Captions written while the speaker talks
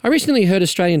I recently heard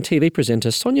Australian TV presenter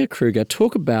Sonia Kruger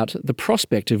talk about the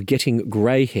prospect of getting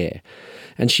grey hair,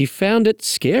 and she found it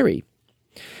scary.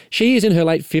 She is in her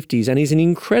late 50s and is in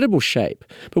incredible shape,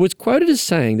 but was quoted as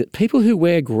saying that people who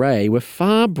wear grey were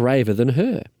far braver than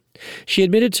her. She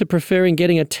admitted to preferring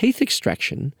getting a teeth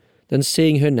extraction than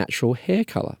seeing her natural hair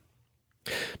colour.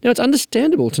 Now, it's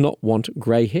understandable to not want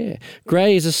grey hair.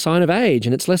 Grey is a sign of age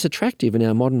and it's less attractive in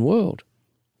our modern world.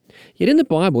 Yet in the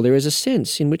Bible there is a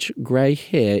sense in which grey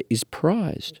hair is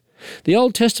prized. The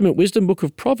Old Testament wisdom book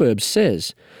of Proverbs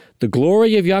says, "The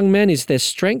glory of young men is their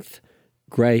strength,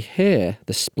 grey hair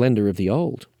the splendour of the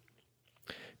old."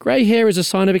 Grey hair is a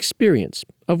sign of experience,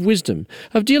 of wisdom,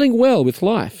 of dealing well with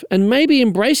life, and maybe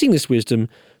embracing this wisdom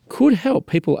could help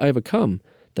people overcome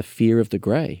the fear of the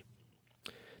grey.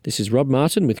 This is Rob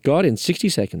Martin with God in 60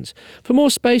 Seconds. For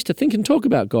more space to think and talk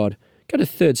about God, go to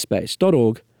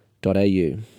thirdspace.org.au.